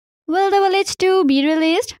Will The Village 2 be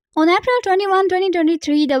released? On April 21,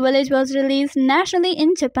 2023, The Village was released nationally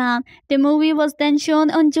in Japan. The movie was then shown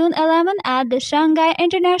on June 11 at the Shanghai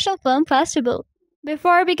International Film Festival.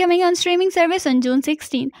 Before becoming on streaming service on June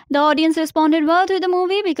 16, the audience responded well to the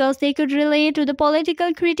movie because they could relate to the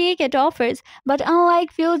political critique it offers. But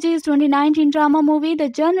unlike Fuji's 2019 drama movie The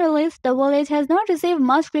Journalist, The Village has not received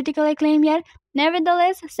much critical acclaim yet.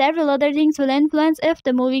 Nevertheless, several other things will influence if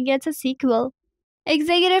the movie gets a sequel.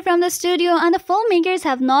 Executives from the studio and the filmmakers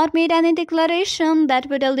have not made any declaration that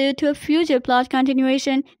would allude to a future plot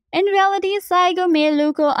continuation. In reality, Saigo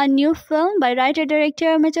Meiluko, a new film by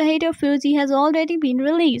writer-director Michihito Fuji, has already been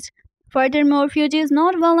released. Furthermore, Fuji is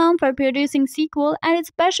not well known for producing sequels and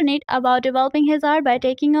is passionate about developing his art by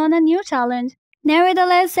taking on a new challenge.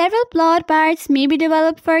 Nevertheless, several plot parts may be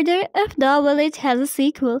developed further if The Village has a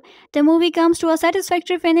sequel. The movie comes to a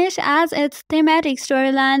satisfactory finish as its thematic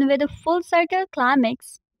storyline with a full-circle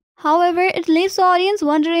climax. However, it leaves the audience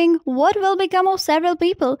wondering what will become of several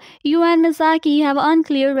people. Yu and Misaki have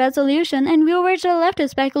unclear resolution and viewers are left to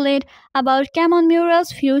speculate about Kamon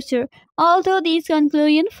Mura's future. Although these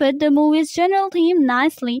conclusions fit the movie's general theme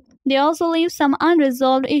nicely, they also leave some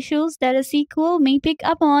unresolved issues that a sequel may pick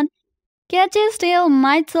up on. Keiichi's tale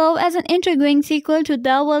might serve as an intriguing sequel to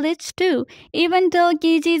The Village 2. Even though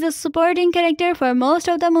Keiichi is a supporting character for most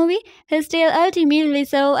of the movie, his tale ultimately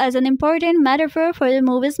serves as an important metaphor for the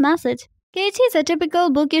movie's message. Keiichi is a typical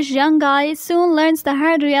bookish young guy, soon learns the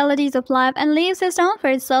hard realities of life and leaves his town for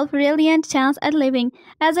his self-reliant chance at living.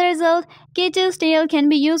 As a result, Keiichi's tale can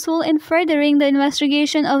be useful in furthering the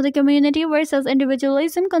investigation of the community versus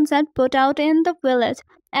individualism concept put out in The Village.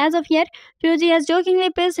 As of yet, Fuji has jokingly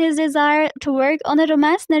pitched his desire to work on a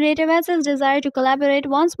romance narrative as his desire to collaborate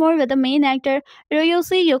once more with the main actor,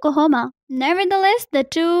 Ryusei Yokohama. Nevertheless, the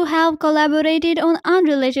two have collaborated on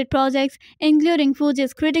unrelated projects, including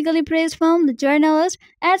Fuji's critically praised film, The Journalist.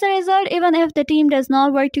 As a result, even if the team does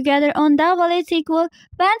not work together on The Village sequel,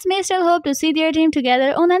 fans may still hope to see their team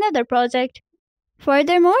together on another project.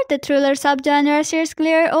 Furthermore, the thriller subgenre shares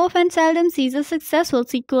clear off and seldom sees a successful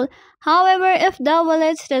sequel. However, if The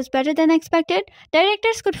Village does better than expected,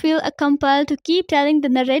 directors could feel compelled to keep telling the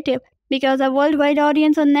narrative because a worldwide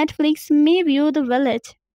audience on Netflix may view The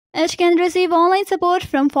Village. It can receive online support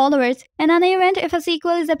from followers. In any event, if a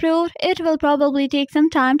sequel is approved, it will probably take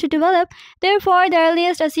some time to develop. Therefore, the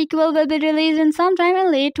earliest a sequel will be released in sometime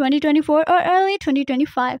in late 2024 or early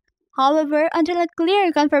 2025. However, until a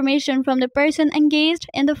clear confirmation from the person engaged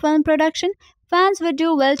in the film production, fans would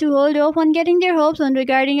do well to hold off on getting their hopes on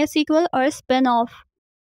regarding a sequel or a spin-off.